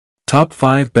Top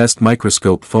 5 Best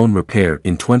Microscope Phone Repair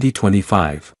in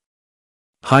 2025.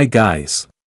 Hi guys!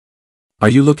 Are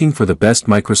you looking for the best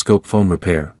microscope phone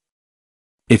repair?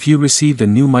 If you received a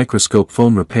new microscope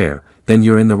phone repair, then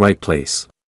you're in the right place.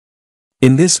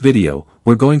 In this video,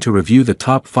 we're going to review the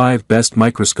top 5 best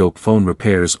microscope phone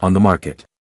repairs on the market.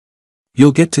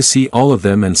 You'll get to see all of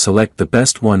them and select the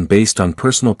best one based on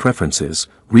personal preferences,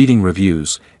 reading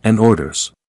reviews, and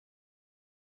orders.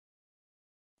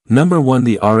 Number 1.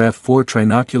 The RF4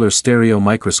 Trinocular Stereo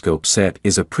Microscope Set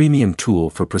is a premium tool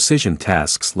for precision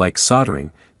tasks like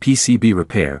soldering, PCB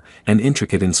repair, and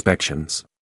intricate inspections.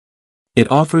 It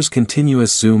offers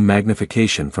continuous zoom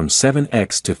magnification from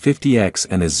 7x to 50x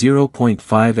and a 0.5x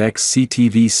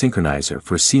CTV synchronizer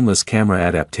for seamless camera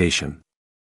adaptation.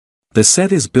 The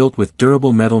set is built with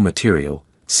durable metal material,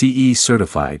 CE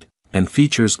certified, and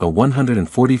features a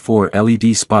 144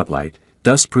 LED spotlight,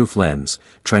 dustproof lens,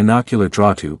 trinocular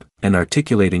drawtube, and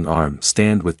articulating arm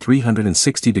stand with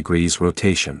 360 degrees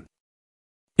rotation.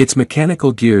 Its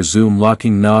mechanical gear zoom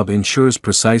locking knob ensures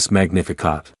precise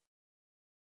magnification.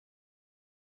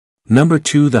 Number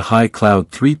 2. The HighCloud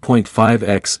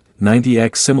 3.5x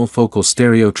 90x Simul-Focal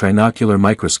Stereo Trinocular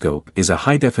Microscope is a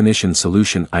high-definition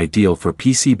solution ideal for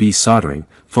PCB soldering,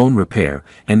 phone repair,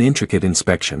 and intricate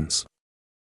inspections.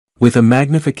 With a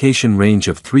magnification range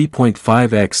of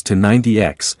 3.5x to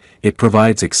 90x, it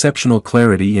provides exceptional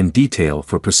clarity and detail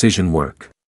for precision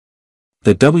work.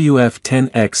 The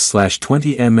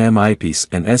WF10x/20mm eyepiece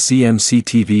and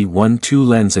SEM-CTV12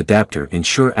 lens adapter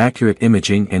ensure accurate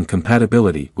imaging and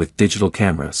compatibility with digital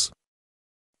cameras.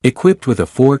 Equipped with a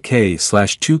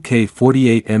 4K/2K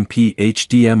 48MP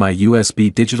HDMI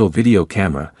USB digital video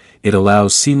camera, it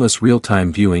allows seamless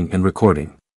real-time viewing and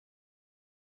recording.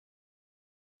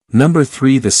 Number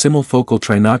 3. The Simil-Focal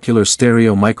Trinocular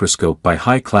Stereo Microscope by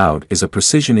HighCloud is a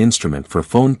precision instrument for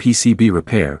phone PCB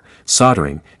repair,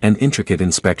 soldering, and intricate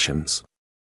inspections.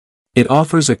 It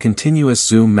offers a continuous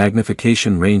zoom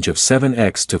magnification range of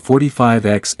 7x to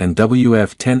 45x and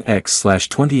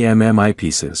WF10x/20mm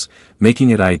eyepieces,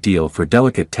 making it ideal for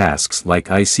delicate tasks like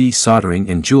IC soldering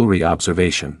and jewelry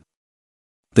observation.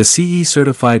 The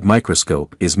CE-certified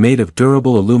microscope is made of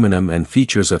durable aluminum and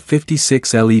features a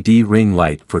 56 LED ring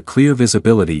light for clear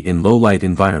visibility in low-light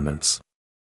environments.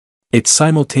 It's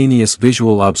simultaneous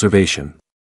visual observation.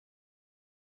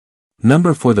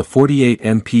 Number 4. The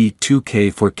 48MP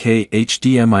 2K 4K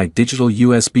HDMI Digital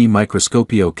USB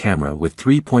Microscopio camera with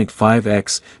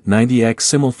 3.5x 90x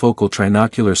Simul-Focal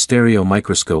Trinocular Stereo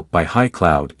Microscope by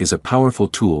HighCloud is a powerful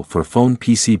tool for phone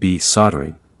PCB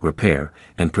soldering, repair,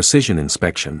 and precision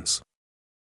inspections.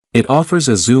 It offers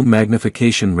a zoom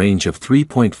magnification range of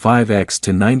 3.5x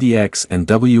to 90x and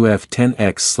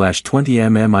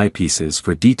WF10x/20mm eyepieces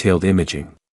for detailed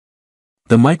imaging.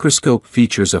 The microscope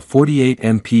features a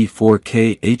 48MP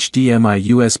 4K HDMI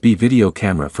USB video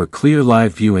camera for clear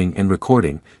live viewing and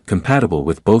recording, compatible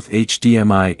with both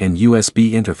HDMI and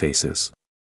USB interfaces.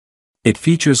 It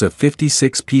features a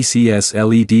 56 PCS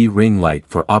LED ring light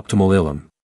for optimal ILM.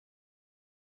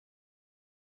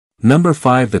 Number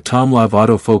 5. The Tomlab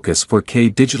Autofocus 4K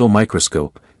Digital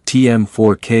Microscope,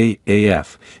 TM4K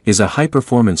AF, is a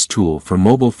high-performance tool for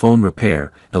mobile phone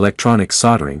repair, electronic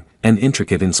soldering, and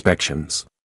intricate inspections.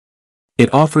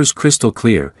 It offers crystal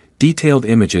clear, detailed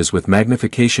images with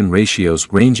magnification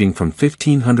ratios ranging from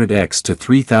 1500x to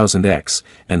 3000x,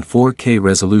 and 4K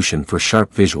resolution for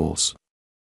sharp visuals.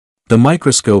 The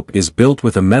microscope is built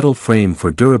with a metal frame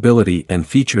for durability and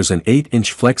features an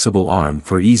 8-inch flexible arm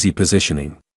for easy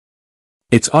positioning.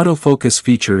 Its autofocus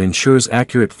feature ensures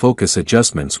accurate focus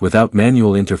adjustments without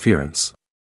manual interference.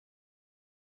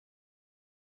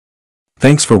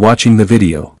 Thanks for watching the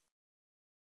video.